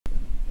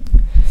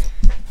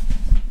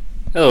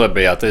Hello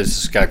everybody out there, this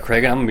is Scott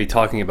Craig. I'm going to be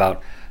talking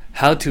about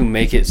how to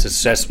make it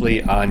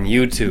successfully on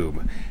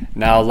YouTube.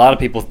 Now a lot of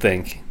people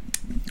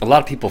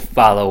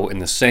follow in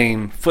the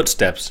same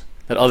footsteps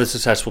that other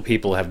successful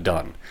people have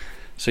done.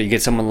 So you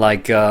get someone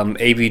like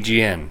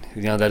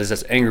AVGN,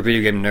 that's Angry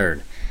Video Game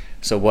Nerd.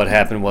 So what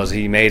happened was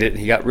he made it,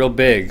 he got real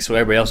big, so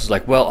everybody else was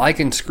like, well, I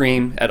can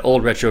scream at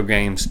old retro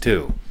games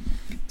too.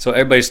 So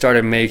everybody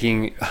started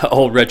making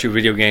old retro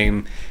video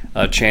game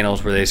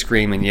channels where they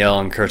scream and yell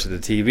and curse at the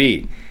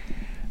TV.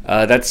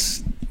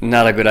 That's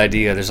not a good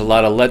idea. There's a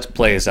lot of Let's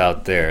Plays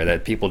out there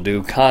that people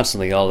do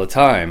constantly all the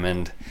time,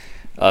 and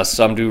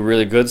some do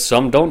really good,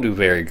 some don't do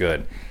very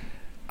good.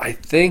 I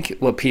think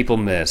what people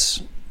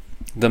miss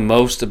the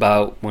most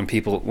about when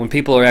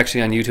people are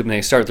actually on YouTube and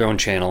they start their own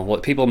channel,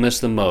 what people miss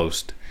the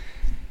most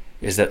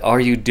is that, are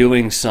you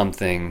doing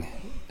something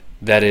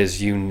that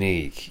is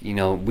unique?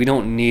 We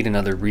don't need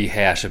another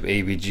rehash of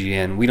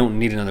AVGN. We don't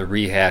need another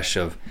rehash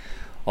of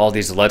all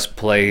these Let's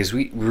Plays.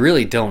 We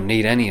really don't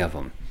need any of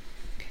them.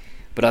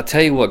 But I'll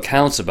tell you what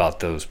counts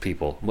about those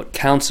people, what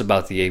counts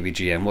about the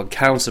AVGN, what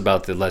counts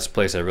about the Let's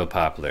Plays that are real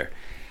popular.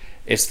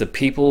 It's the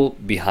people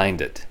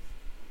behind it.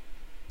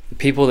 The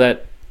people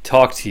that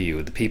talk to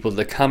you,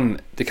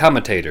 the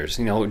commentators,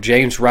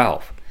 James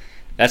Ralph.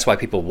 That's why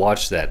people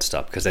watch that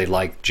stuff, because they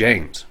like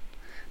James.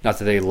 Not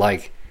that they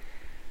like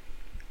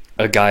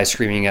a guy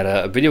screaming at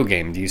a video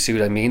game. Do you see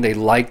what I mean? They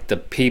like the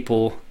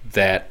people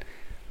that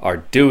are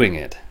doing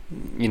it.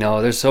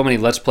 There's so many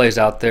Let's Plays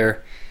out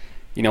there.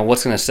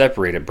 What's going to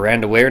separate it?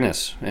 Brand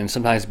awareness. And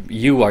sometimes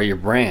you are your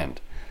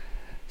brand.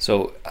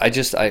 So I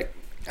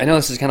know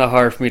this is kind of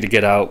hard for me to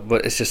get out,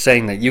 but it's just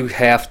saying that you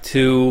have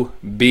to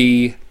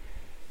be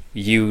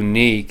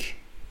unique.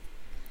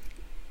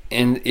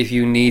 And if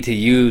you need to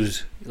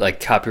use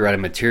like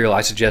copyrighted material,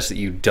 I suggest that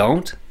you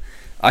don't.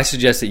 I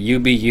suggest that you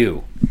be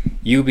you.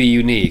 You be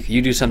unique.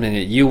 You do something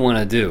that you want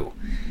to do.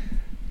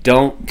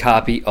 Don't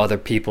copy other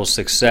people's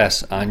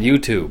success on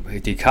YouTube.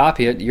 If you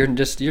copy it, you're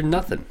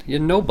nothing. You're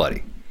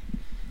nobody.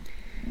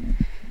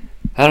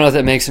 I don't know if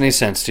that makes any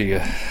sense to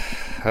you.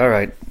 All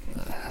right.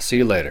 I'll see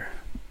you later.